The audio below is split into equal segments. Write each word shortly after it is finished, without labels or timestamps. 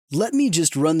"Let me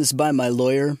just run this by my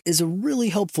lawyer" is a really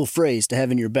helpful phrase to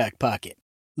have in your back pocket.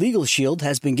 Legal Shield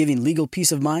has been giving legal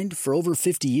peace of mind for over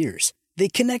 50 years. They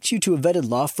connect you to a vetted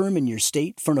law firm in your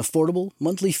state for an affordable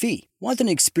monthly fee. Want an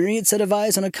experienced set of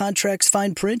eyes on a contract's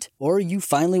fine print? Or you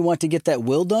finally want to get that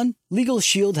will done? Legal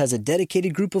Shield has a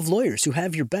dedicated group of lawyers who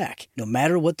have your back, no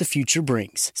matter what the future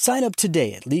brings. Sign up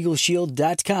today at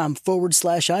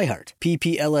LegalShield.com/iHeart.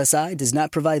 PPLSI does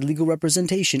not provide legal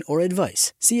representation or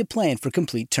advice. See a plan for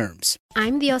complete terms.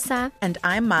 I'm Diosa. And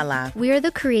I'm Mala. We are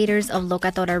the creators of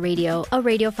Locatora Radio, a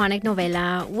radiophonic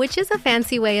novela, which is a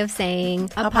fancy way of saying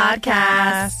a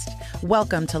podcast.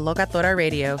 Welcome to Locatora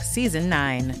Radio, Season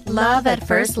 9. Love at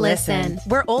first listen.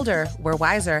 We're older, we're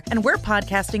wiser, and we're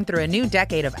podcasting through a new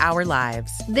decade of our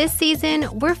lives. This season,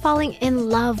 we're falling in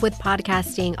love with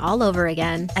podcasting all over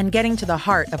again. And getting to the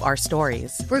heart of our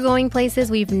stories. We're going places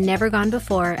we've never gone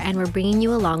before, and we're bringing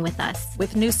you along with us.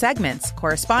 With new segments,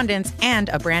 correspondence, and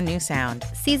a brand new sound.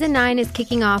 Season 9 is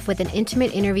kicking off with an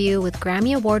intimate interview with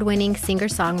Grammy Award-winning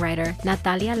singer-songwriter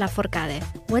Natalia Lafourcade.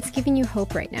 What's giving you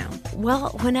hope right now? Well,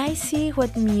 when I see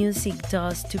what music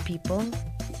does to people,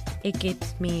 it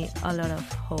gives me a lot of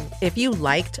hope. If you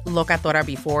liked Locatora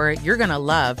before, you're going to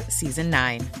love Season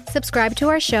 9. Subscribe to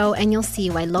our show and you'll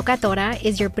see why Locatora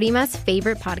is your prima's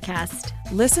favorite podcast.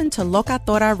 Listen to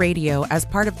Locatora Radio as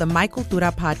part of the My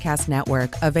Cultura Podcast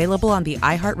Network, available on the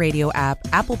iHeartRadio app,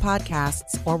 Apple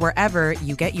Podcasts, or wherever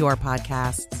you get your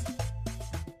podcasts.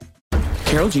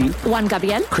 Karol G, Juan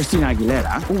Gabriel, Christina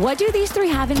Aguilera. What do these three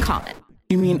have in common?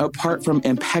 You mean apart from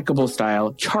impeccable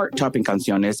style, chart-topping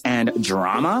canciones, and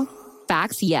drama?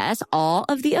 Facts, yes, all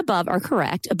of the above are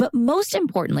correct, but most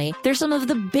importantly, they're some of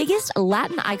the biggest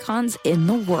Latin icons in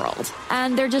the world.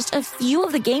 And they're just a few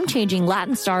of the game-changing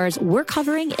Latin stars we're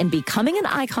covering in Becoming an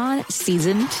Icon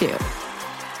Season 2.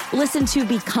 Listen to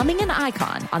Becoming an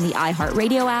Icon on the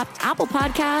iHeartRadio app, Apple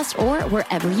Podcasts, or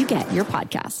wherever you get your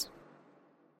podcasts.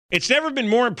 It's never been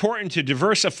more important to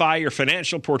diversify your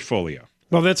financial portfolio.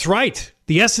 Well, that's right.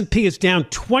 The S&P is down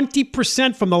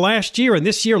 20% from the last year, and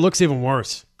this year looks even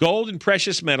worse. Gold and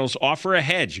precious metals offer a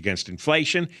hedge against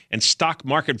inflation and stock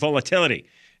market volatility.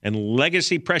 And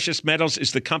Legacy Precious Metals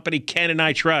is the company Ken and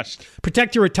I trust.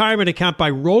 Protect your retirement account by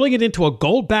rolling it into a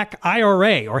gold-backed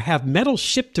IRA or have metals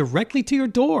shipped directly to your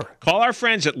door. Call our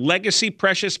friends at Legacy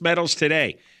Precious Metals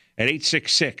today at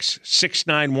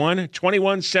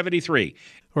 866-691-2173.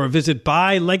 Or visit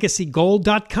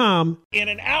buylegacygold.com. In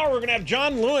an hour, we're going to have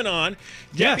John Lewin on,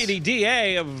 Deputy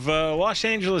DA of Los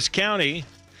Angeles County.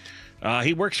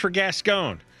 He works for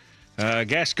Gascon.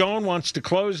 Gascon wants to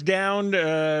close down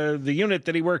the unit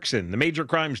that he works in, the Major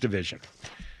Crimes Division.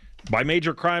 By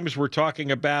major crimes, we're talking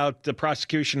about the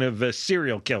prosecution of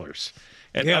serial killers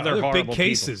and other horrible big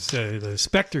cases, the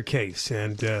Spectre case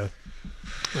and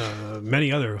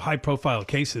many other high-profile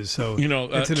cases. So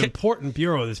it's an important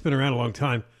bureau that's been around a long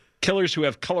time. Killers who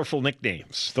have colorful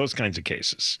nicknames, those kinds of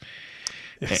cases.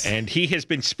 Yes. And he has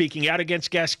been speaking out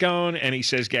against Gascon, and he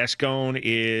says Gascon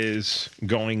is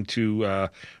going to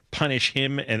punish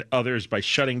him and others by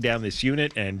shutting down this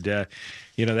unit. And,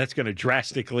 that's going to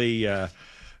drastically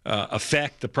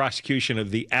affect the prosecution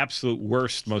of the absolute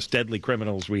worst, most deadly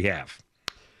criminals we have.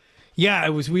 Yeah,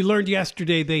 we learned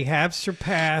yesterday they have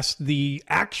surpassed the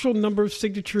actual number of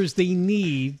signatures they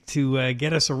need to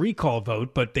get us a recall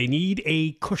vote, but they need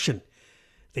a cushion.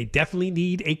 They definitely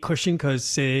need a cushion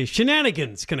because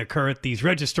shenanigans can occur at these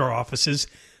registrar offices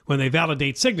when they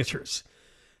validate signatures.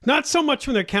 Not so much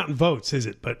when they're counting votes, is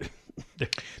it? But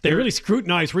they really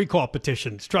scrutinize recall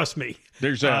petitions, trust me.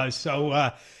 There's you can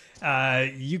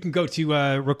go to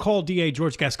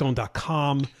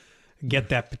recalldageorgegascon.com. Get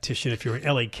that petition if you're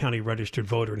an LA County registered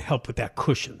voter and help with that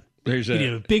cushion. You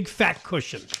need a big fat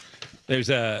cushion.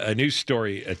 There's a news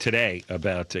story today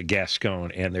about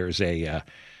Gascon, and there's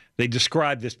they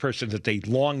describe this person as a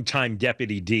longtime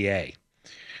deputy DA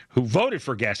who voted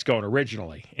for Gascon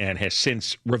originally and has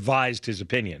since revised his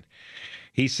opinion.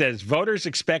 He says voters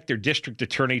expect their district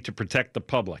attorney to protect the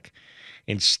public.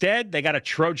 Instead, they got a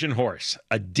Trojan horse,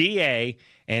 a DA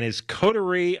and his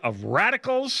coterie of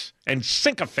radicals and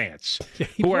sycophants. Yeah,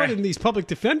 he brought in these public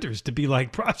defenders to be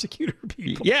like prosecutor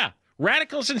people. Yeah,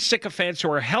 radicals and sycophants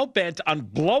who are hell-bent on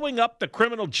blowing up the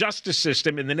criminal justice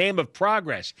system in the name of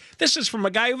progress. This is from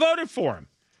a guy who voted for him.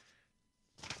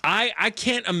 I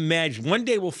can't imagine. One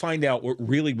day we'll find out what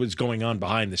really was going on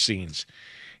behind the scenes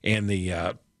in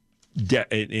the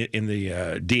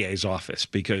DA's office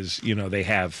because, they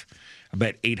have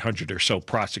about 800 or so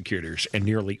prosecutors, and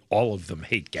nearly all of them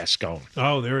hate Gascon.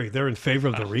 Oh, they're in favor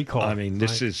of the recall. I mean,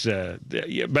 this is,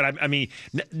 but I mean,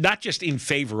 not just in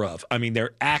favor of. I mean,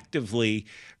 they're actively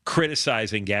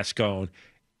criticizing Gascon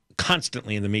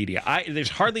constantly in the media. There's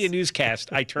hardly a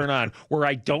newscast I turn on where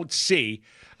I don't see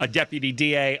a deputy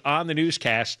DA on the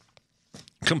newscast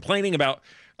complaining about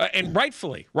and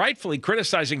rightfully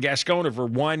criticizing Gascon over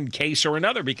one case or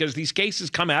another, because these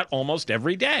cases come out almost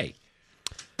every day.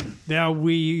 Now,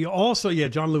 we also,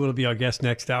 John Lewin will be our guest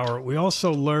next hour. We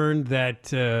also learned that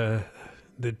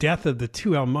the death of the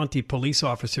two El Monte police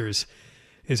officers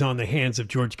is on the hands of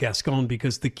George Gascon,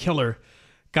 because the killer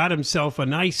got himself a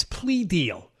nice plea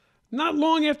deal not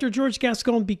long after George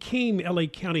Gascon became L.A.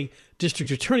 County District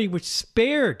Attorney, which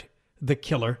spared the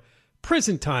killer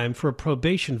prison time for a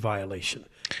probation violation.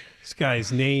 This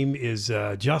guy's name is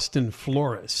Justin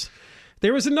Flores.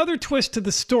 There is another twist to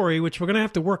the story, which we're going to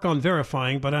have to work on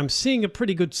verifying, but I'm seeing a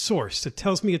pretty good source that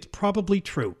tells me it's probably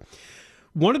true.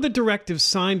 One of the directives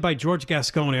signed by George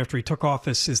Gascon after he took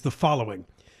office is the following.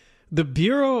 The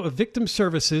Bureau of Victim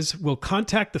Services will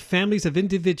contact the families of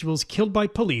individuals killed by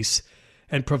police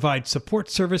and provide support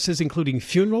services, including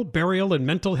funeral, burial, and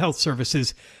mental health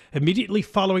services immediately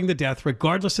following the death,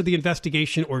 regardless of the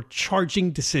investigation or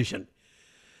charging decision.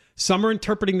 Some are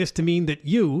interpreting this to mean that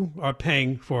you are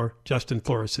paying for Justin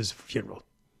Flores' funeral.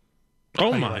 Oh, How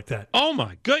do you my. like that? Oh,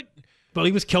 my good. Well,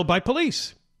 he was killed by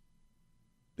police.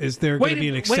 Is there going to be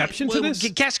an exception to this?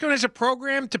 Gascon has a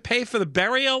program to pay for the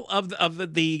burial of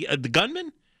the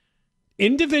gunman?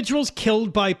 Individuals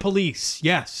killed by police,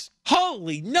 yes.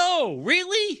 Holy no,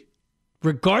 really?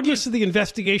 Regardless of the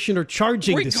investigation or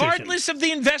charging decision. Regardless of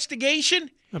the investigation?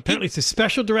 Apparently, it's a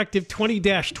special directive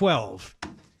 20-12.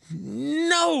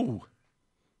 No.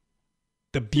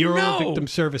 The Bureau of Victim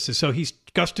Services. So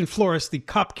Justin Flores, the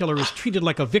cop killer, is treated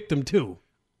like a victim too,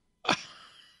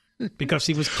 because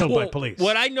he was killed by police.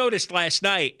 What I noticed last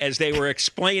night as they were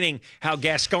explaining how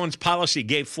Gascon's policy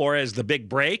gave Flores the big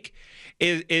break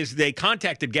is they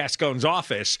contacted Gascon's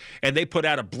office and they put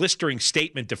out a blistering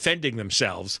statement defending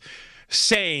themselves,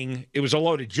 saying it was a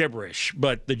load of gibberish,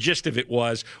 but the gist of it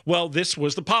was, well, this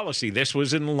was the policy. This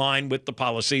was in line with the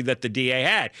policy that the DA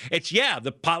had.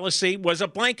 The policy was a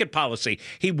blanket policy.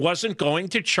 He wasn't going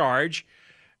to charge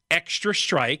extra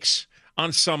strikes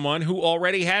on someone who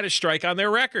already had a strike on their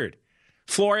record.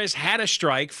 Flores had a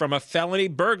strike from a felony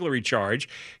burglary charge.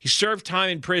 He served time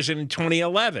in prison in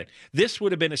 2011. This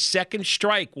would have been a second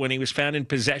strike when he was found in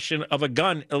possession of a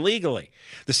gun illegally.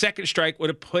 The second strike would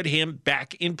have put him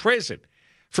back in prison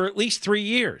for at least 3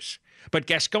 years. But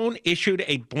Gascon issued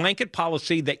a blanket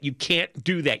policy that you can't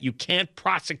do that. You can't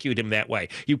prosecute him that way.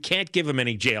 You can't give him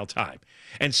any jail time.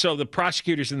 And so the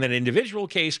prosecutors in that individual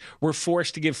case were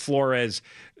forced to give Flores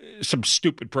some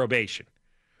stupid probation.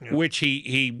 Yeah. Which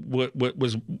he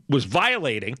was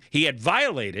violating. He had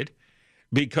violated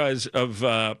because of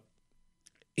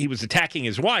he was attacking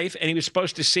his wife, and he was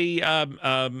supposed to see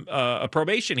a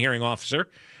probation hearing officer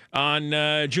on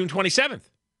June 27th.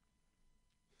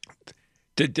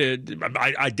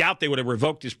 I doubt they would have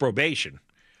revoked his probation,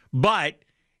 but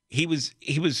he was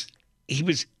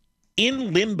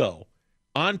in limbo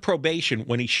on probation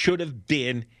when he should have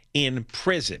been in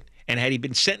prison. And had he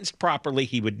been sentenced properly,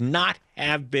 he would not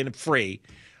have been free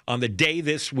on the day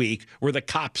this week where the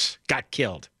cops got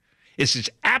killed. This is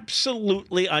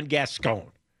absolutely on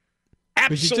Gascon.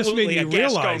 Absolutely a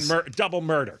Gascon double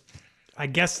murder. I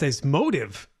guess his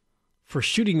motive for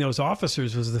shooting those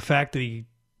officers was the fact that he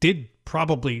did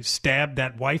probably stab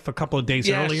that wife a couple of days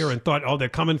earlier and thought, oh, they're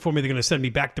coming for me. They're going to send me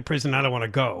back to prison. I don't want to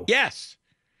go. Yes.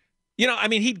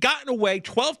 He'd gotten away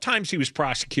 12 times. He was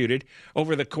prosecuted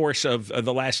over the course of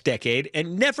the last decade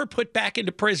and never put back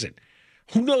into prison.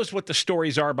 Who knows what the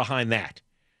stories are behind that?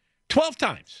 12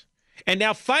 times. And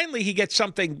now finally he gets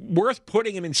something worth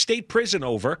putting him in state prison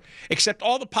over, except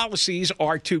all the policies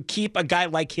are to keep a guy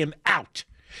like him out.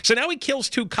 So now he kills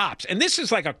two cops. And this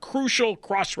is like a crucial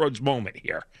crossroads moment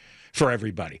here for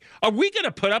everybody. Are we going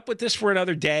to put up with this for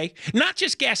another day? Not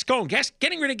just Gascon.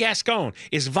 Getting rid of Gascon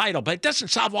is vital, but it doesn't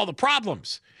solve all the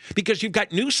problems, because you've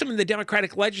got Newsom in the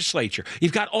Democratic legislature.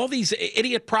 You've got all these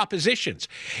idiot propositions.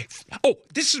 Oh,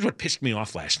 this is what pissed me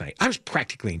off last night. I was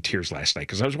practically in tears last night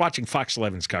because I was watching Fox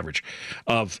 11's coverage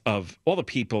of all the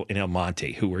people in El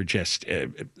Monte who were just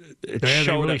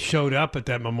showed up at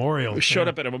that memorial. Showed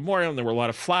up at a memorial, and there were a lot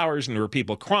of flowers, and there were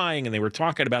people crying, and they were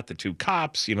talking about the two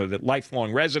cops, the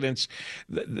lifelong residents.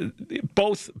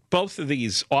 Both of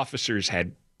these officers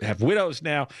have widows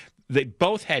now. They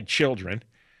both had children.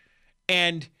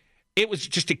 And it was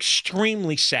just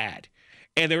extremely sad.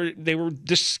 And they were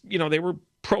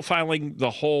profiling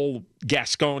the whole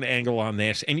Gascon angle on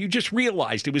this. And you just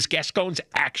realized it was Gascon's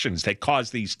actions that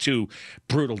caused these two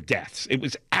brutal deaths. It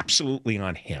was absolutely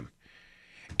on him.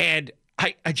 And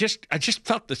I just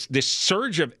felt this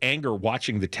surge of anger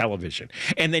watching the television.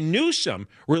 And then Newsom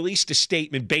released a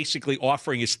statement basically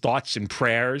offering his thoughts and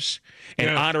prayers and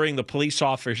honoring the police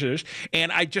officers.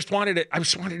 And I just wanted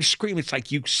to scream. It's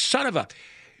like, you son of a...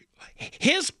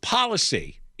 His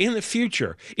policy in the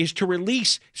future is to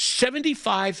release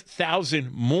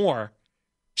 75,000 more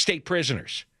state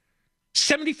prisoners.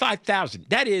 75,000.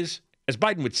 That is, as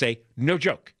Biden would say, no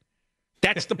joke.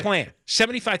 That's the plan.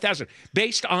 75,000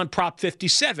 based on Prop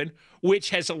 57, which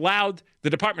has allowed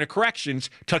the Department of Corrections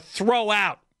to throw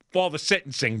out all the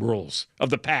sentencing rules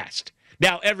of the past.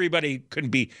 Now everybody can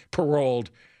be paroled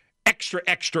extra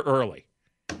early.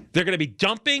 They're going to be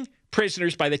dumping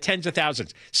prisoners by the tens of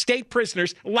thousands. State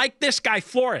prisoners like this guy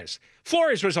Flores.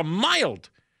 Flores was a mild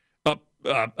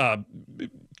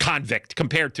convict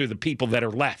compared to the people that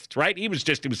are left, right? It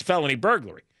was felony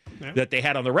burglary that they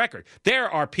had on the record. There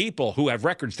are people who have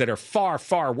records that are far,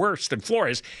 far worse than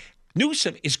Flores.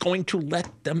 Newsom is going to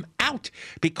let them out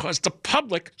because the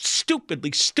public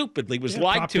stupidly was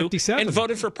lied to and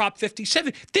voted for Prop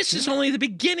 57. This is only the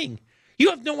beginning. You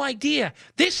have no idea.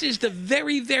 This is the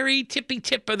very, very tippy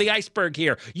tip of the iceberg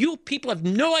here. You people have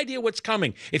no idea what's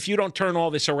coming if you don't turn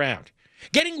all this around.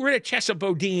 Getting rid of Chesa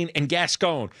Boudin and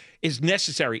Gascon is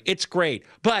necessary. It's great,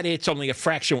 but it's only a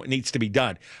fraction of what needs to be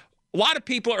done. A lot of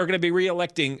people are going to be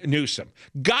reelecting Newsom.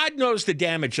 God knows the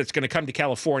damage that's going to come to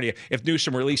California if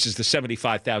Newsom releases the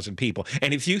 75,000 people.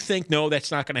 And if you think, no,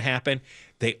 that's not going to happen,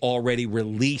 they already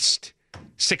released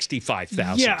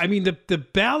 65,000. Yeah, I mean, the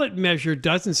ballot measure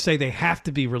doesn't say they have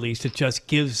to be released. It just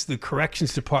gives the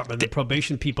Corrections Department, the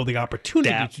probation people, the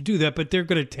opportunity to do that, but they're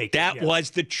going to take that. That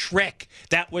was the trick.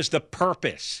 That was the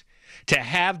purpose. To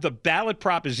have the ballot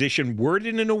proposition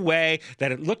worded in a way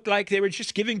that it looked like they were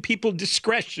just giving people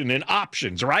discretion and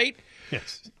options, right?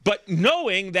 Yes. But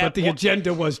knowing that... But the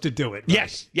agenda was to do it.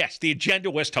 Right? Yes. The agenda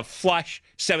was to flush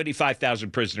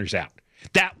 75,000 prisoners out.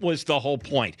 That was the whole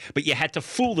point. But you had to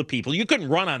fool the people. You couldn't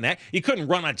run on that. You couldn't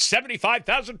run on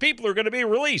 75,000 people are going to be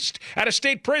released out of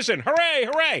state prison. Hooray,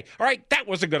 hooray. All right, that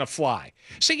wasn't going to fly.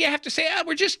 So you have to say,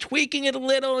 we're just tweaking it a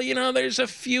little. You know, there's a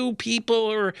few people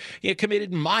who are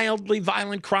committed mildly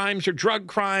violent crimes or drug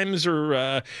crimes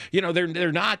or,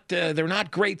 they're not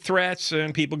great threats.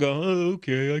 And people go, oh,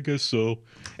 okay, I guess so.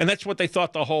 And that's what they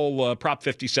thought the whole Prop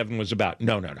 57 was about.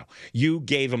 No. You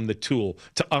gave them the tool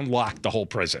to unlock the whole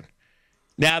prison.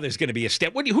 Now there's going to be a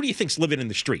step. Who do you think's living in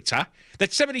the streets, huh?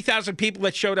 That 70,000 people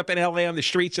that showed up in L.A. on the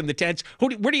streets and the tents,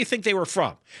 where do you think they were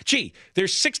from? Gee,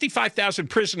 there's 65,000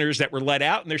 prisoners that were let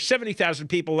out, and there's 70,000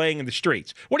 people laying in the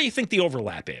streets. What do you think the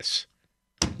overlap is?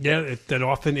 Yeah, that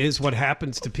often is what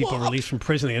happens to people released from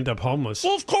prison. They end up homeless.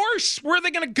 Well, of course. Where are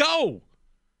they going to go?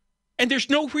 And there's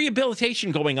no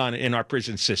rehabilitation going on in our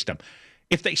prison system.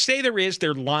 If they say there is,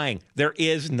 they're lying. There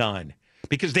is none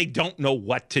because they don't know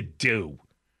what to do.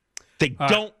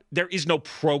 There is no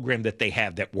program that they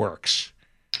have that works.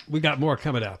 We got more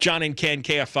coming out. John and Ken,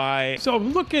 KFI. So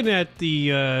I'm looking at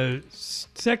the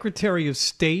Secretary of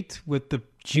State with the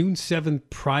June 7th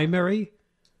primary.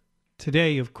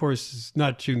 Today, of course, is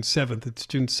not June 7th. It's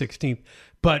June 16th.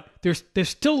 But there's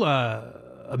still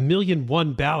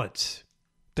 1,000,001 ballots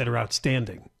that are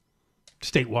outstanding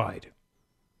statewide.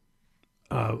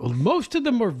 Most of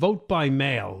them are vote by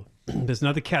mail. There's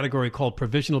another category called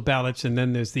provisional ballots, and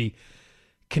then there's the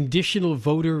conditional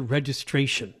voter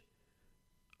registration,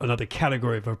 another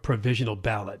category of a provisional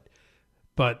ballot.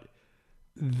 But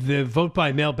the vote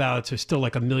by mail ballots are still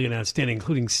like 1 million outstanding,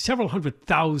 including several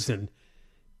 100,000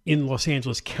 in Los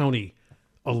Angeles County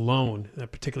alone.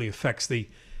 That particularly affects the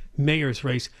mayor's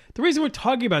race. The reason we're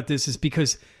talking about this is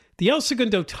because the El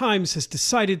Segundo Times has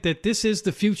decided that this is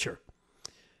the future,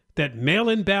 that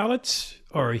mail-in ballots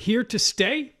are here to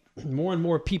stay. More and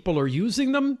more people are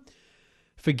using them.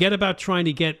 Forget about trying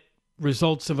to get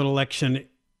results of an election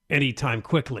anytime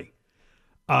quickly.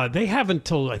 They have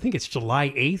until, I think it's July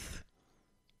 8th,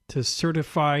 to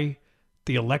certify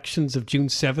the elections of June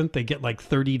 7th. They get like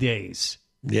 30 days.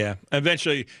 Yeah.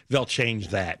 Eventually, they'll change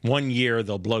that. 1 year,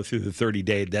 they'll blow through the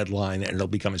 30-day deadline, and it'll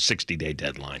become a 60-day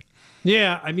deadline.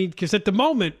 Yeah, I mean, because at the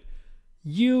moment,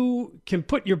 you can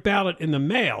put your ballot in the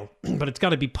mail, but it's got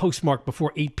to be postmarked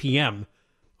before 8 p.m.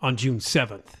 on June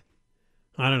 7th.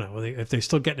 I don't know. If they're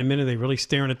still getting them in, are they really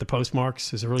staring at the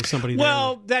postmarks? Is there really somebody there?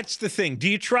 Well, that's the thing. Do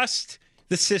you trust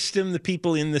the system, the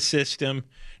people in the system,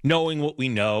 knowing what we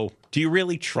know? Do you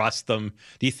really trust them?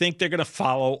 Do you think they're going to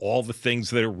follow all the things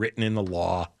that are written in the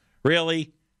law?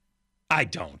 Really? I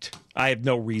don't. I have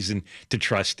no reason to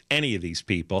trust any of these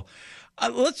people.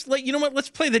 Let's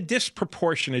play the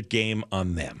disproportionate game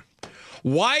on them.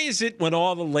 Why is it when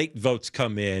all the late votes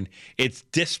come in, it's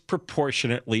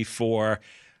disproportionately for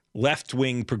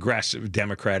left-wing progressive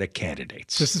Democratic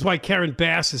candidates. This is why Karen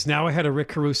Bass is now ahead of Rick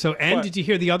Caruso. And What? did you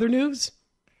hear the other news?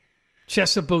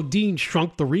 Chesa Boudin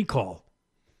shrunk the recall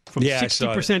from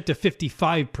 60% to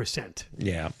 55%.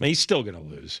 Yeah, he's still going to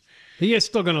lose. He is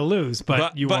still going to lose,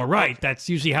 but you are right. That's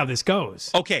usually how this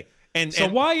goes. Okay. And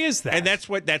why is that? And that's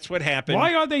what happened.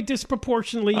 Why are they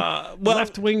disproportionately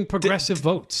left-wing progressive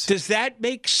votes? Does that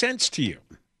make sense to you?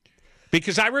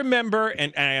 Because I remember,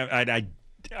 and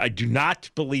I do not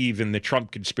believe in the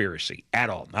Trump conspiracy at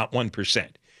all, not 1%.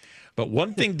 But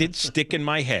one thing did stick in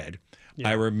my head. Yeah.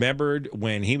 I remembered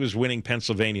when he was winning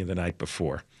Pennsylvania the night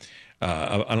before,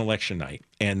 on election night.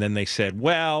 And then they said,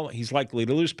 well, he's likely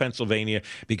to lose Pennsylvania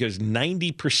because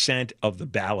 90% of the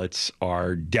ballots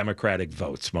are Democratic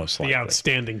votes, most likely. The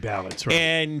outstanding ballots, right?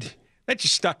 And that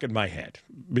just stuck in my head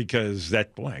because that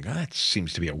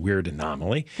seems to be a weird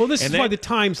anomaly. Well, this is why the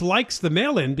Times likes the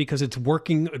mail-in because it's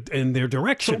working in their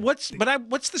direction. So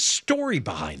what's the story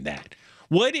behind that?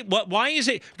 Why is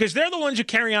it? Because they're the ones who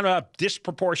carry on about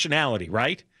disproportionality,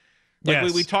 right? Like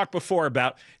yes. we talked before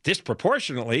about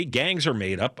disproportionately, gangs are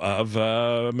made up of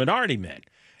minority men.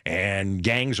 And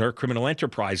gangs are criminal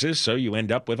enterprises, so you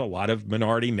end up with a lot of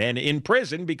minority men in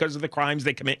prison because of the crimes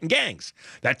they commit in gangs.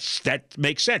 That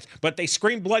makes sense. But they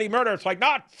scream bloody murder. It's like,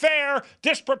 not fair,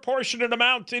 disproportionate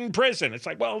amount in prison. It's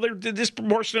like, well, there's a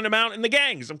disproportionate amount in the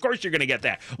gangs. Of course you're going to get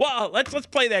that. Well, let's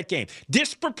play that game.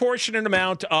 Disproportionate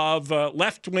amount of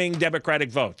left-wing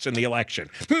Democratic votes in the election.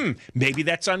 Maybe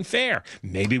that's unfair.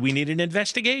 Maybe we need an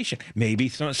investigation. Maybe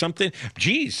something.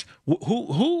 Geez,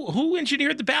 who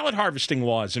engineered the ballot harvesting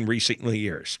laws in recent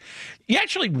years? You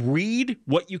actually read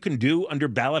what you can do under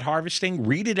ballot harvesting,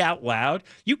 read it out loud.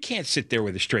 You can't sit there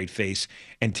with a straight face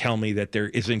and tell me that there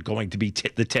isn't going to be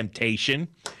the temptation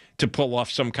to pull off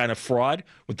some kind of fraud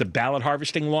with the ballot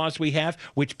harvesting laws we have,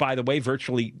 which, by the way,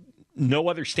 virtually no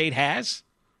other state has.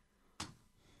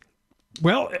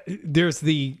 Well, there's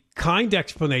the kind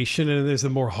explanation and there's a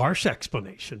more harsh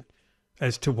explanation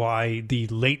as to why the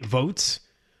late votes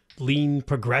lean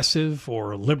progressive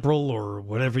or liberal or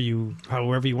however you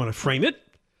want to frame it.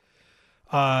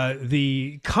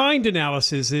 The kind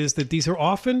analysis is that these are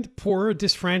often poor,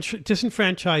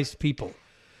 disenfranchised people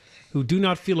who do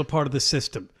not feel a part of the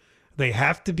system. They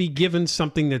have to be given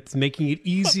something that's making it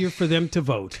easier for them to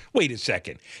vote. Wait a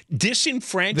second.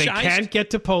 Disenfranchised? They can't get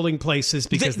to polling places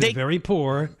because they're very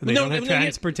poor. They don't have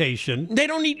transportation. You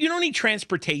don't need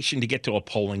transportation to get to a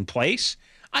polling place.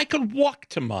 I could walk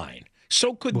to mine.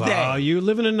 So could they. Well, you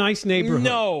live in a nice neighborhood.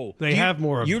 No. They have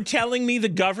more of You're them. telling me the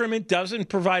government doesn't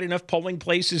provide enough polling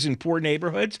places in poor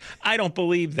neighborhoods? I don't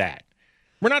believe that.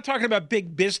 We're not talking about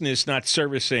big business not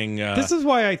servicing. This is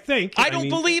why I think. I don't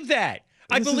believe that.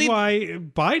 This is why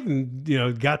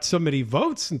Biden, got so many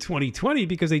votes in 2020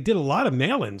 because they did a lot of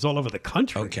mail-ins all over the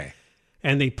country. Okay.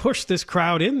 And they pushed this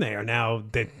crowd in there. Now,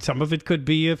 that some of it could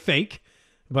be a fake,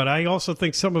 but I also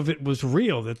think some of it was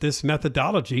real, that this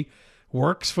methodology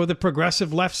works for the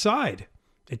progressive left side.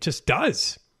 It just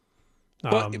does.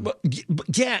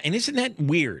 Yeah, and isn't that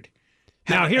weird?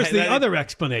 Now, here's the other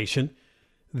explanation,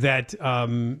 that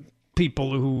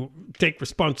people who take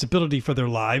responsibility for their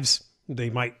lives, they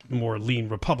might more lean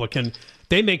Republican,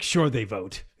 they make sure they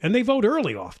vote. And they vote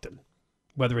early often,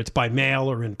 whether it's by mail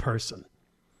or in person.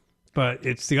 But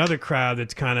it's the other crowd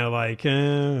that's kind of like,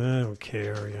 I don't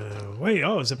care. Wait,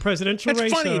 it's a presidential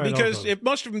race? That's funny because if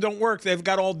most of them don't work, they've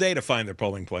got all day to find their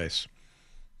polling place.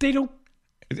 They're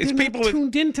not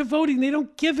tuned into voting. They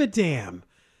don't give a damn.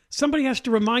 Somebody has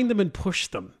to remind them and push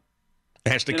them.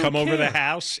 Has to come over the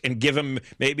house and give them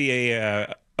maybe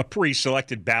a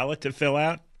pre-selected ballot to fill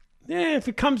out? Yeah, if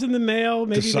it comes in the mail,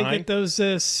 maybe they get those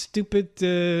stupid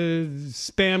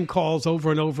spam calls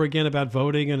over and over again about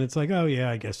voting, and it's like, oh,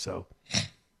 yeah, I guess so.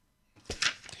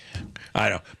 I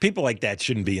know. People like that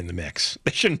shouldn't be in the mix.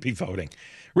 They shouldn't be voting.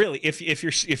 Really, if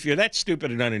you're that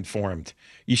stupid and uninformed,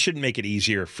 you shouldn't make it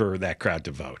easier for that crowd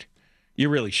to vote. You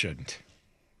really shouldn't.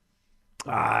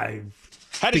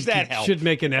 How does that help? Should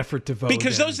make an effort to vote.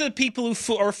 Because those are the people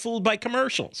who are fooled by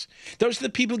commercials. Those are the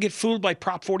people who get fooled by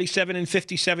Prop 47 and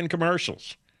 57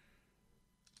 commercials.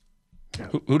 Yeah.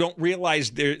 Who don't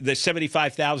realize the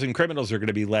 75,000 criminals are going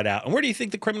to be let out. And where do you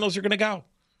think the criminals are going to go?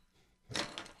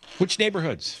 Which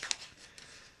neighborhoods?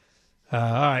 All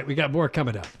right, we got more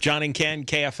coming up. John and Ken,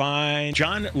 KFI.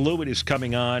 John Lewitt is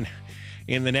coming on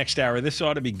in the next hour. This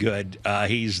ought to be good.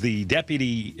 He's the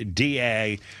deputy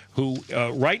DA who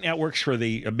right now works for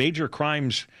the Major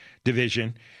Crimes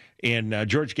Division in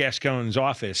George Gascon's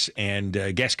office. And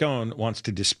Gascon wants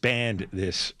to disband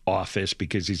this office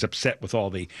because he's upset with all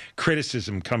the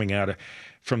criticism coming out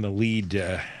from the lead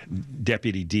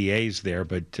deputy DAs there.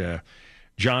 But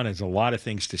John has a lot of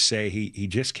things to say. He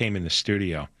just came in the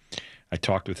studio. I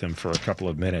talked with him for a couple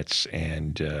of minutes,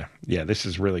 and this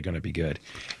is really going to be good.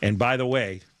 And by the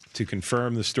way, to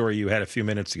confirm the story you had a few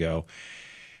minutes ago,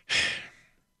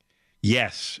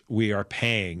 yes, we are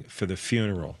paying for the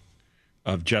funeral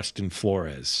of Justin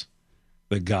Flores,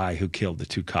 the guy who killed the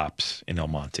 2 cops in El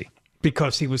Monte.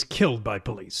 Because he was killed by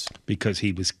police. Because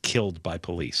he was killed by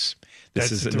police.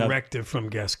 That's a directive from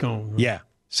Gascon. Right? Yeah.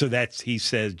 So he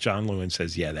says, John Lewin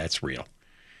says, yeah, that's real.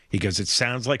 He goes, it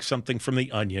sounds like something from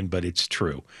The Onion, but it's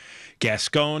true.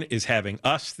 Gascon is having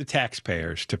us, the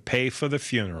taxpayers, to pay for the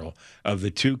funeral of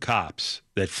the 2 cops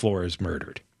that Flores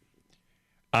murdered.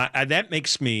 That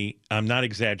makes me, I'm not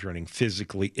exaggerating,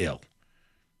 physically ill.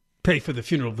 Pay for the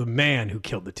funeral of the man who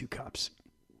killed the 2 cops.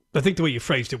 I think the way you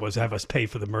phrased it was have us pay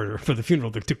for the funeral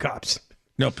of the 2 cops.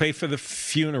 No, pay for the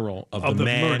funeral of the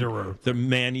man, murderer. The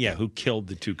man, who killed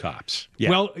the 2 cops. Yeah.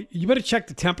 Well, you better check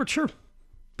the temperature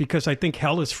because I think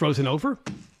hell is frozen over.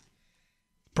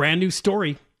 Brand new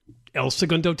story. El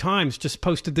Segundo Times just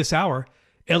posted this hour.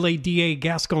 LADA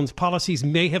Gascon's policies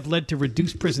may have led to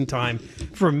reduced prison time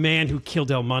for a man who killed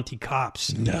El Monte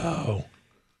cops. No.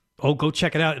 Oh, go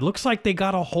check it out. It looks like they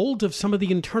got a hold of some of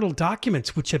the internal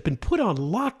documents which had been put on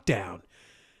lockdown.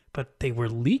 But they were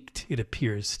leaked, it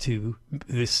appears, to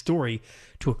this story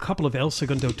to a couple of El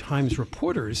Segundo Times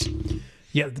reporters.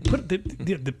 Yeah,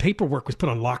 the paperwork was put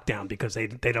on lockdown because they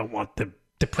don't want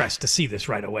the press to see this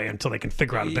right away until they can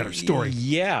figure out a better story.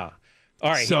 Yeah.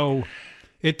 All right. So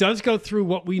it does go through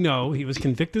what we know. He was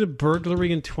convicted of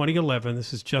burglary in 2011.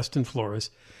 This is Justin Flores.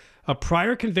 A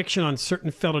prior conviction on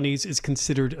certain felonies is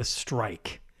considered a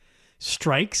strike.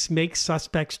 Strikes make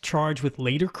suspects charged with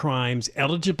later crimes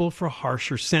eligible for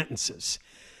harsher sentences.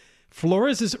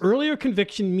 Flores' earlier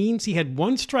conviction means he had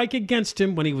 1 strike against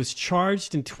him when he was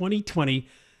charged in 2020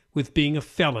 with being a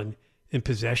felon in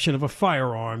possession of a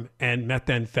firearm and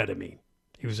methamphetamine.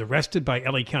 He was arrested by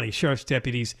LA County Sheriff's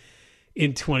deputies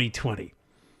in 2020.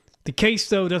 The case,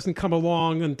 though, doesn't come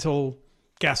along until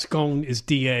Gascon is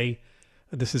DA.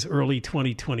 This is early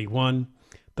 2021.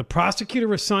 The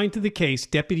prosecutor assigned to the case,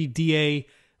 Deputy DA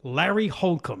Larry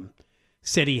Holcomb,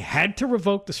 said he had to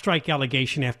revoke the strike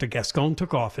allegation after Gascon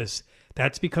took office.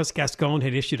 That's because Gascon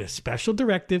had issued a special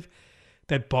directive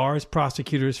that bars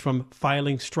prosecutors from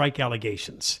filing strike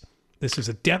allegations. This is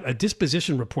a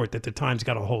disposition report that the Times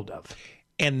got a hold of.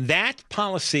 And that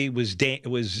policy was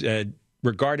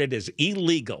regarded as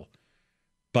illegal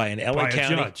by an LA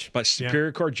County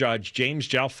Superior Court judge, James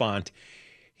Jalfont.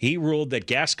 He ruled that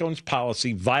Gascon's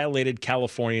policy violated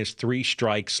California's 3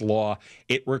 strikes law.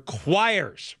 It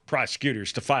requires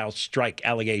prosecutors to file strike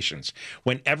allegations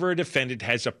whenever a defendant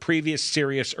has a previous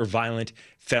serious or violent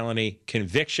felony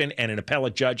conviction, and an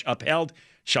appellate judge upheld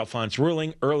Jalfont's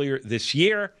ruling earlier this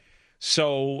year.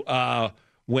 So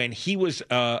when he was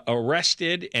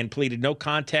arrested and pleaded no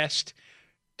contest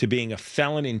to being a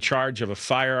felon in charge of a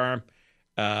firearm,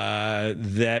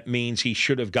 that means he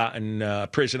should have gotten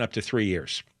prison up to 3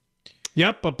 years.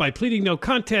 Yep, but by pleading no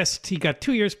contest, he got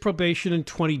 2 years probation and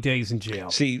 20 days in jail.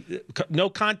 See, no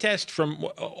contest from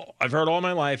I've heard all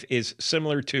my life is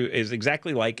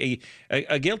exactly like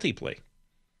a guilty plea.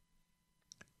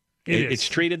 It's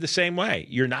treated the same way.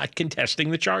 You're not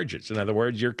contesting the charges. In other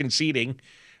words, you're conceding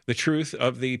the truth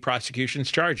of the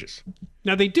prosecution's charges.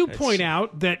 Now, they do point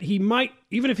out that he might,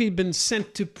 even if he'd been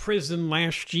sent to prison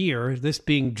last year, this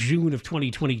being June of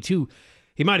 2022,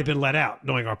 he might have been let out,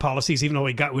 knowing our policies, even though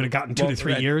would have gotten 2 to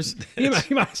 3 years. He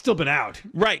might have still been out.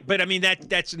 Right, but I mean,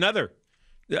 that's another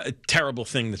terrible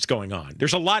thing that's going on.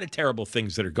 There's a lot of terrible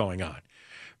things that are going on.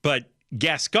 But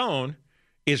Gascon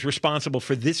is responsible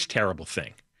for this terrible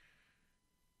thing.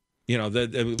 You know,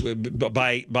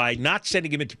 by not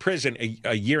sending him into prison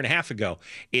a year and a half ago,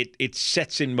 it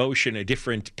sets in motion a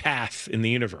different path in the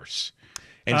universe.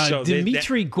 And so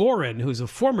Dmitry Gorin, who's a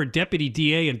former deputy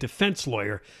DA and defense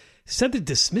lawyer, said the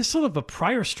dismissal of a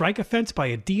prior strike offense by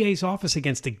a DA's office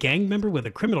against a gang member with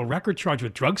a criminal record charged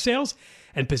with drug sales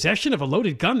and possession of a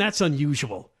loaded gun, that's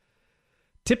unusual.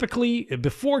 Typically,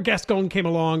 before Gascon came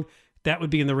along, that would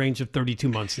be in the range of 32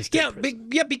 months in state prison.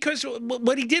 Yeah, because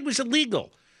what he did was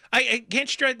illegal. I can't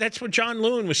stress. That's what John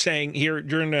Lewin was saying here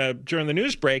during the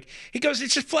news break. He goes,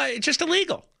 it's just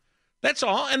illegal. That's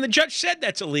all. And the judge said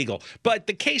that's illegal. But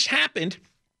the case happened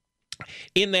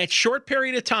in that short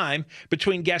period of time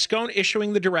between Gascon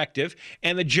issuing the directive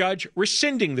and the judge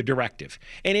rescinding the directive.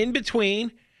 And in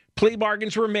between, plea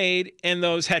bargains were made, and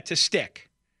those had to stick.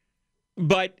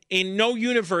 But in no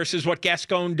universe is what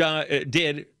Gascon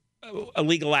did a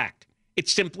legal act. It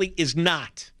simply is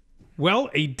not. Well,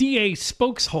 a DA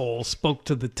spokeshole spoke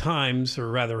to the Times, or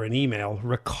rather an email,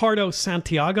 Ricardo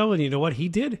Santiago, and you know what he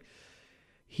did?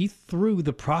 He threw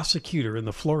the prosecutor in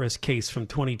the Flores case from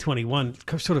 2021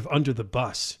 sort of under the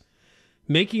bus,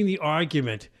 making the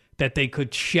argument that they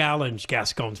could challenge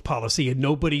Gascon's policy, and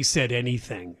nobody said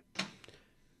anything.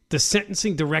 The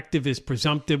sentencing directive is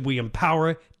presumptive. We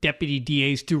empower deputy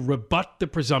DAs to rebut the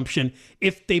presumption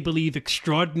if they believe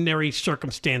extraordinary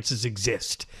circumstances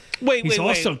exist. He's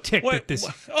also ticked at this.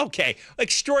 Okay,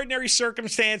 extraordinary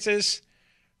circumstances.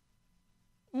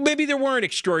 Maybe there weren't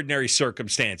extraordinary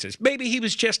circumstances. Maybe he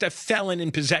was just a felon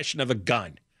in possession of a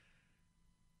gun.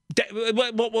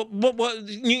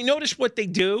 You notice what they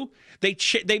do? They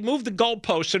move the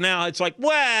goalpost, so now it's like,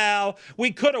 well,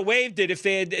 we could have waived it if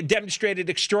they had demonstrated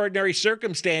extraordinary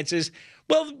circumstances.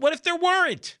 Well, what if there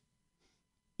weren't?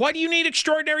 Why do you need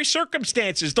extraordinary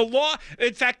circumstances? The law,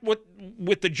 in fact,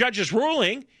 with the judge's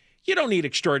ruling, you don't need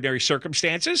extraordinary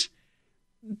circumstances.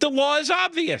 The law is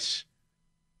obvious.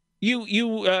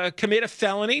 You commit a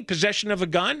felony, possession of a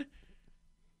gun,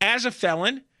 as a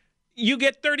felon, you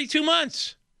get 32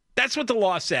 months. That's what the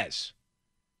law says.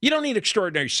 You don't need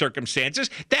extraordinary circumstances.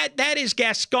 That is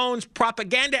Gascon's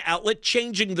propaganda outlet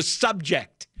changing the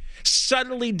subject,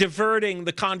 subtly diverting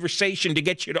the conversation to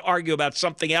get you to argue about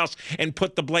something else and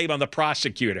put the blame on the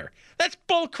prosecutor. That's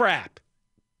bullcrap.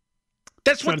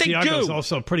 That's what they do. Santiago's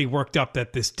also pretty worked up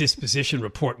that this disposition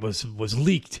report was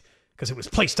leaked because it was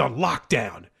placed on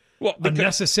lockdown. Well, a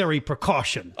necessary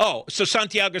precaution. Oh, so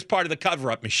Santiago's part of the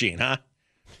cover-up machine, huh?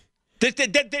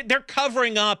 They're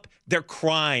covering up their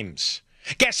crimes.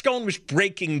 Gascon was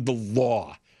breaking the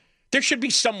law. There should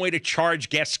be some way to charge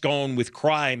Gascon with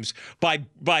crimes by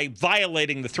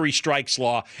violating the three strikes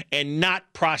law and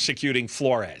not prosecuting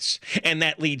Flores. And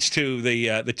that leads to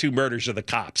the two murders of the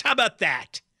cops. How about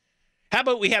that? How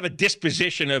about we have a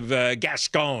disposition of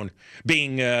Gascon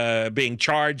being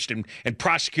charged and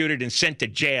prosecuted and sent to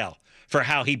jail for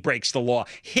how he breaks the law?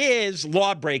 His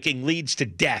law breaking leads to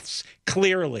deaths,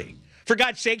 clearly. For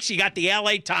God's sakes, you got the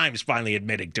LA Times finally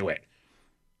admitting to it.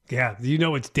 Yeah, you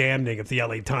know it's damning if the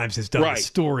LA Times has done a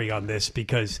story on this,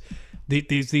 because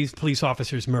these police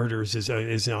officers' murders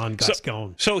is on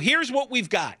Gascon. So here's what we've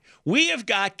got. We have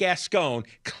got Gascon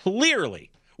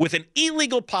clearly with an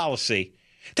illegal policy.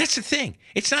 That's the thing.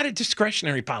 It's not a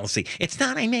discretionary policy. It's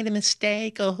not, I made a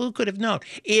mistake, or who could have known.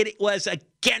 It was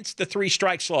against the three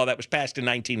strikes law that was passed in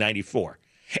 1994.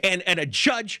 And a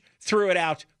judge threw it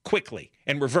out quickly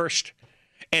and reversed.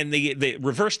 And they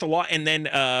reversed the law, and then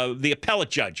the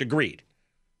appellate judge agreed.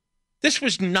 This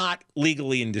was not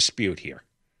legally in dispute here.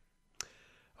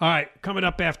 All right, coming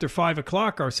up after 5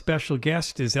 o'clock, our special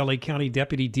guest is L.A. County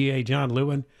Deputy D.A. John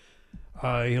Lewin.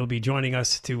 He'll be joining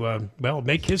us to,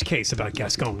 make his case about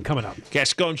Gascon coming up.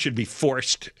 Gascon should be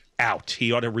forced out.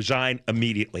 He ought to resign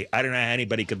immediately. I don't know how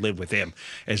anybody could live with him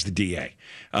as the DA.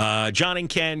 John and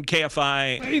Ken,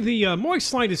 KFI. Hey, the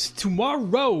Moist Line is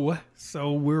tomorrow,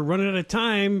 so we're running out of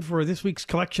time for this week's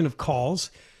collection of calls.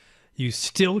 You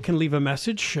still can leave a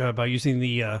message by using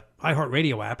the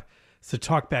iHeartRadio app. It's the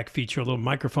talkback feature, a little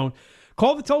microphone.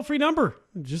 Call the toll-free number,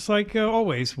 just like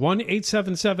always,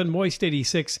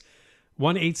 1-877-MOIST-86,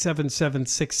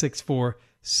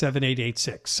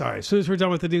 1-877-664-7886. All right, as soon as we're done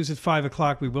with the news at 5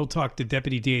 o'clock, we will talk to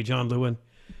Deputy DA John Lewin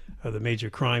of the Major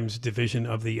Crimes Division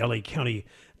of the L.A. County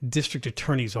District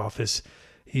Attorney's Office.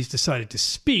 He's decided to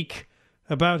speak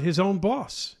about his own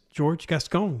boss, George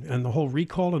Gascon, and the whole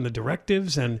recall and the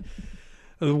directives, and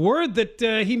the word that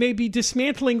he may be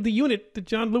dismantling the unit that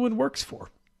John Lewin works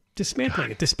for. Dismantling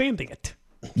it, disbanding it.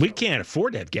 We can't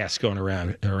afford to have Gascon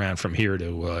around from here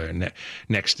to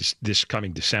this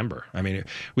coming December. I mean,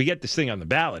 we get this thing on the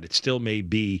ballot. It still may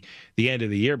be the end of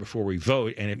the year before we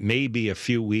vote, and it may be a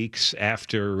few weeks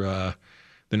after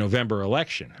the November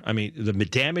election. I mean, the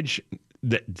damage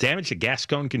that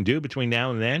Gascon can do between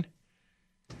now and then.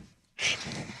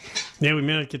 Yeah, we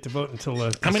may not get to vote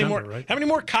until December, right? How many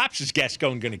more cops is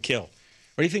Gascon going to kill?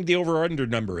 What do you think the over-under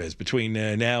number is between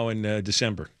now and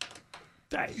December?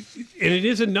 And it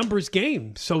is a numbers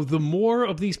game. So the more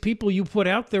of these people you put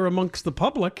out there amongst the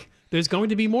public, there's going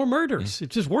to be more murders.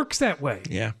 It just works that way.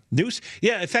 Yeah.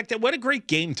 In fact, what a great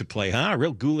game to play, huh? A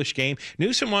real ghoulish game.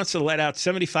 Newsom wants to let out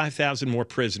 75,000 more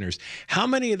prisoners. How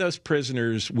many of those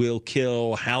prisoners will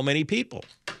kill how many people?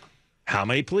 How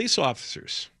many police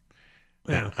officers?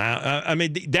 Yeah. I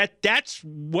mean, that's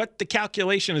what the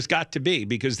calculation has got to be,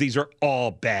 because these are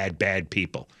all bad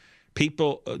people.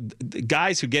 People,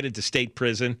 guys who get into state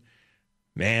prison,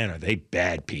 man, are they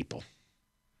bad people.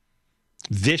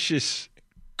 Vicious,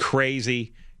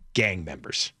 crazy gang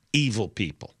members, evil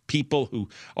people, people who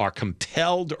are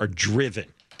compelled or driven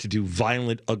to do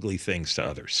violent, ugly things to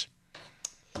others.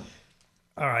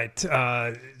 All right.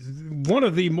 One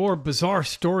of the more bizarre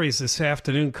stories this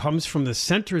afternoon comes from the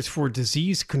Centers for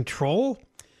Disease Control.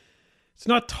 It's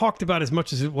not talked about as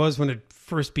much as it was when it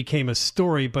first became a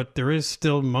story, but there is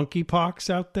still monkeypox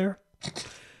out there.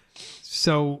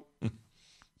 So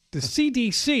the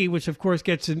CDC, which of course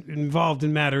gets involved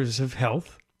in matters of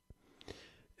health,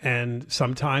 and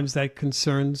sometimes that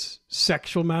concerns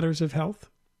sexual matters of health,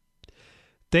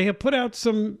 they have put out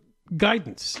some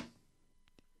guidance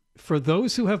for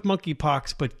those who have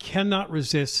monkeypox but cannot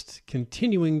resist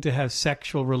continuing to have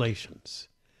sexual relations.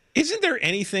 Isn't there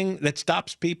anything that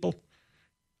stops people?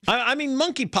 I mean,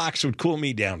 monkeypox would cool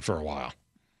me down for a while.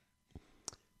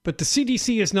 But the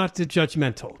CDC is not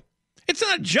judgmental. It's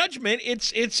not judgment.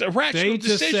 It's a rational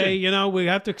decision. They just say, we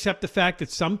have to accept the fact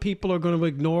that some people are going to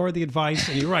ignore the advice.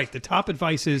 And you're right. The top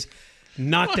advice is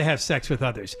not to have sex with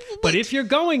others. But if you're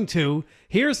going to,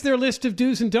 here's their list of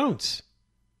do's and don'ts.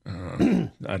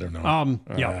 I don't know.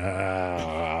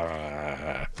 Yeah.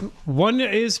 One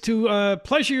is to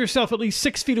pleasure yourself at least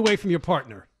 6 feet away from your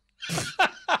partner.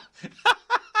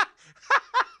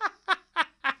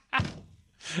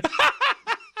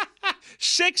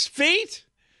 6 feet?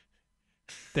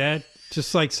 That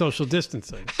just like social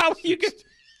distancing. How you get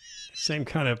same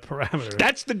kind of parameter.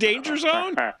 That's the danger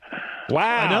zone?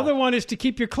 Wow. Another one is to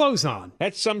keep your clothes on.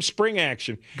 That's some spring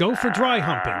action. Go for dry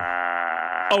humping.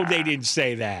 Oh, they didn't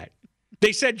say that.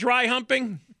 They said dry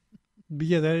humping?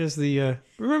 Yeah, that is the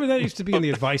remember that used to be in the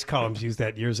advice columns used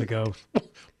that years ago.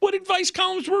 What advice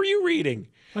columns were you reading?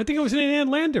 I think it was in Ann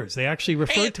Landers. They actually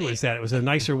referred to it as that. It was a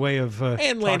nicer way of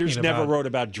Ann Landers never wrote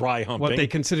about dry humping. What they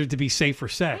considered to be safe for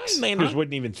sex. Ann Landers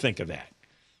wouldn't even think of that.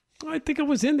 I think it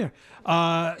was in there.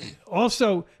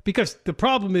 Also, because the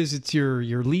problem is it's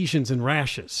your lesions and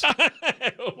rashes.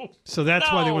 So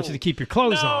that's why they want you to keep your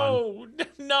clothes on.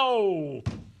 No.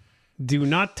 Do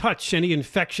not touch any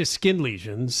infectious skin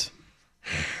lesions.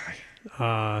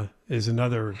 Is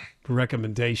another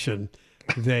recommendation.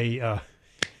 They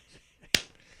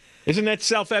Isn't that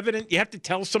self-evident? You have to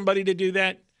tell somebody to do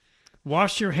that?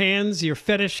 Wash your hands, your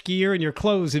fetish gear, and your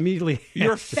clothes immediately.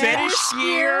 Your fetish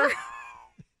gear?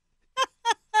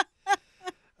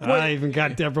 I even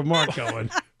got Deborah Mark going.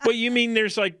 Well, you mean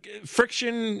there's like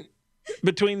friction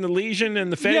between the lesion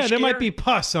and the fetish gear? Yeah, there might be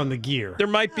pus on the gear. There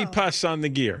might be pus on the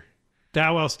gear.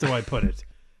 How else do I put it?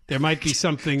 There might be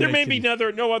something. There may be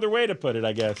no other way to put it,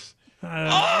 I guess.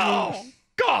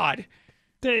 God.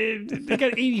 They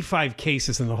got 85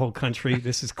 cases in the whole country.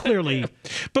 This is clearly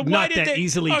not that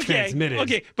easily transmitted.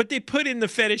 Okay, but they put in the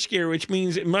fetish gear, which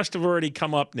means it must have already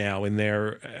come up now in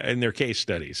their case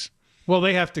studies. Well,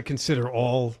 they have to consider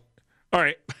all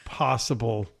right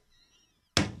possible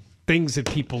things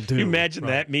that people do. Can you imagine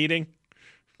that meeting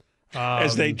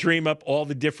as they dream up all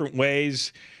the different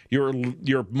ways your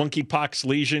monkeypox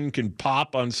lesion can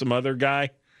pop on some other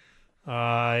guy?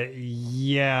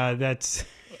 Yeah, that's.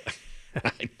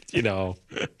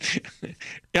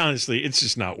 Honestly, it's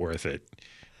just not worth it.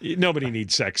 Nobody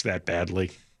needs sex that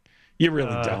badly. You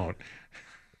really don't.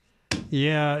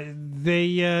 Yeah,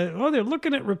 they're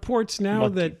looking at reports now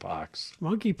that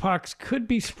monkeypox could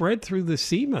be spread through the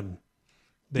semen.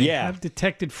 They have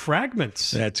detected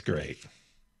fragments. That's great.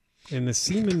 In the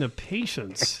semen of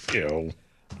patients. Ew.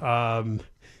 That's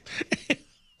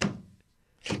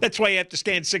why you have to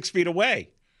stand 6 feet away.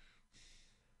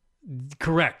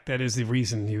 Correct. That is the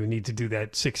reason you need to do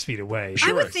that 6 feet away.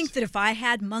 Sure. I would think that if I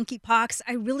had monkeypox,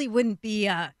 I really wouldn't be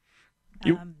in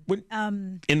the mood?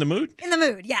 In the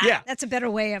mood, yeah. That's a better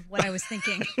way of what I was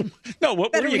thinking. No,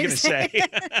 what were you going to say?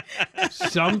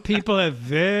 Some people have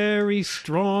very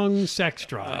strong sex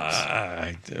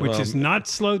drives, which is not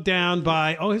slowed down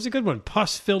by, here's a good one,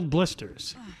 pus-filled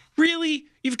blisters. Really?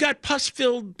 You've got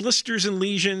pus-filled blisters and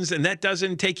lesions, and that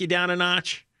doesn't take you down a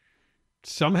notch?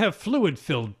 Some have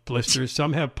fluid-filled blisters.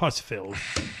 Some have pus-filled.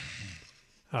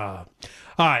 All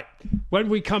right. When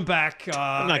we come back,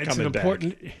 I'm not coming back.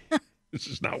 This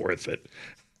is not worth it.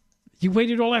 You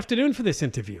waited all afternoon for this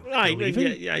interview.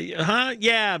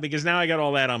 Yeah, because now I got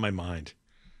all that on my mind.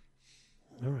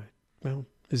 All right. Well,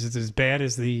 is it as bad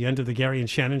as the end of the Gary and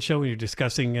Shannon show when you're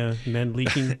discussing men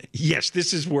leaking? Yes,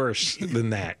 this is worse than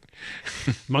that.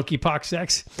 Monkeypox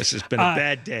sex? This has been a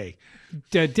bad day.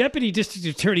 Deputy District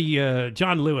Attorney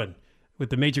John Lewin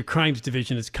with the Major Crimes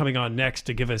Division is coming on next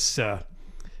to give us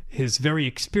his very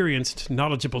experienced,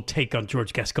 knowledgeable take on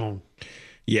George Gascon.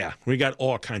 Yeah, we got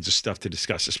all kinds of stuff to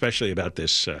discuss, especially about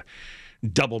this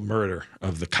double murder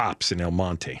of the cops in El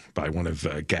Monte by one of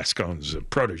Gascon's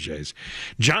proteges.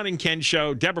 John and Ken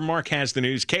Show. Deborah Mark has the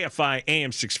news. KFI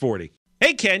AM 640.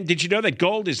 Hey, Ken, did you know that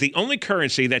gold is the only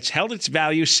currency that's held its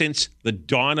value since the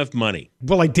dawn of money?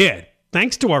 Well, I did.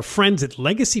 Thanks to our friends at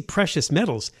Legacy Precious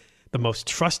Metals, the most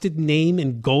trusted name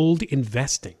in gold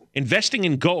investing. Investing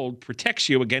in gold protects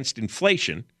you against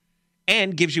inflation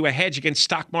and gives you a hedge against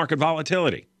stock market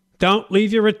volatility. Don't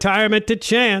leave your retirement to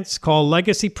chance. Call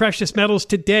Legacy Precious Metals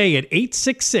today at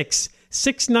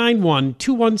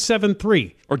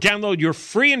 866-691-2173. Or download your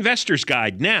free investor's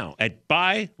guide now at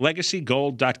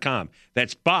buylegacygold.com.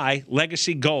 That's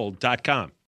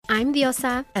buylegacygold.com. I'm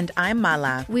Diosa. And I'm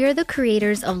Mala. We are the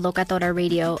creators of Locatora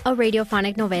Radio, a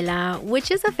radiophonic novela,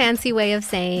 which is a fancy way of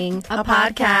saying a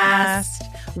podcast.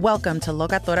 Welcome to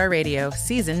Locatora Radio,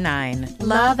 Season 9.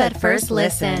 Love at first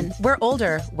listen. We're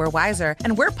older, we're wiser,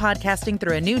 and we're podcasting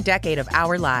through a new decade of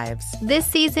our lives. This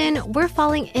season, we're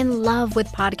falling in love with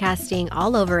podcasting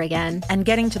all over again. And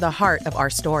getting to the heart of our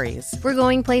stories. We're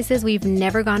going places we've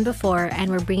never gone before,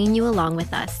 and we're bringing you along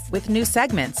with us. With new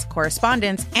segments,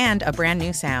 correspondence, and a brand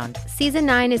new sound. Season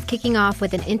 9 is kicking off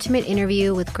with an intimate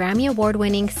interview with Grammy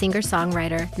Award-winning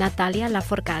singer-songwriter Natalia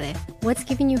Lafourcade. What's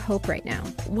giving you hope right now?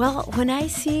 Well, when I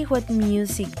see what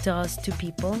music does to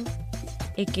people,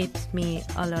 it gives me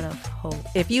a lot of hope.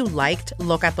 If you liked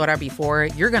Locatora before,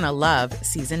 you're going to love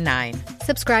Season 9.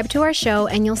 Subscribe to our show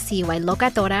and you'll see why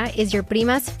Locatora is your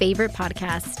prima's favorite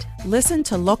podcast. Listen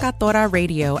to Locatora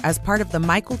Radio as part of the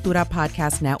My Cultura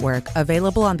Podcast Network,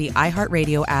 available on the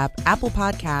iHeartRadio app, Apple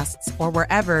Podcasts, or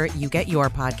wherever you get your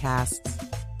podcasts.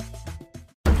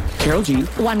 Karol G,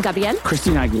 Juan Gabriel,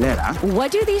 Christina Aguilera.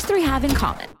 what do these three have in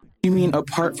common? You mean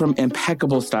apart from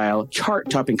impeccable style,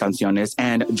 chart-topping canciones,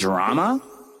 and drama?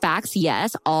 Facts,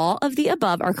 yes, all of the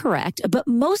above are correct. But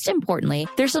most importantly,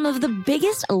 they're some of the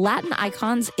biggest Latin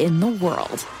icons in the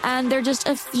world. And they're just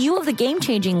a few of the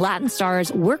game-changing Latin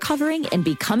stars we're covering in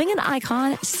Becoming an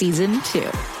Icon Season 2.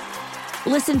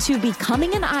 Listen to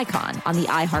Becoming an Icon on the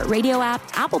iHeartRadio app,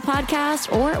 Apple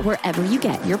Podcasts, or wherever you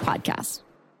get your podcasts.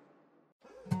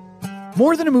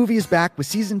 More Than a Movie is back with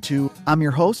Season 2. I'm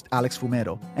your host, Alex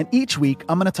Fumero, and each week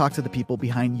I'm going to talk to the people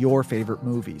behind your favorite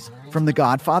movies. From The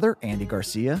Godfather, Andy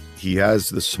Garcia. He has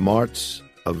the smarts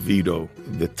of Vito,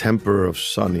 the temper of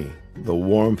Sonny, the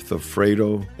warmth of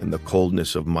Fredo, and the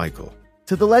coldness of Michael.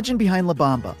 To the legend behind La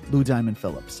Bamba, Lou Diamond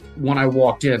Phillips. When I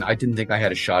walked in, I didn't think I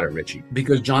had a shot at Richie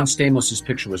because John Stamos'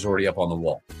 picture was already up on the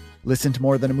wall. Listen to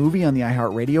More Than a Movie on the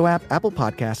iHeartRadio app, Apple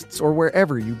Podcasts, or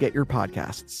wherever you get your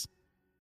podcasts.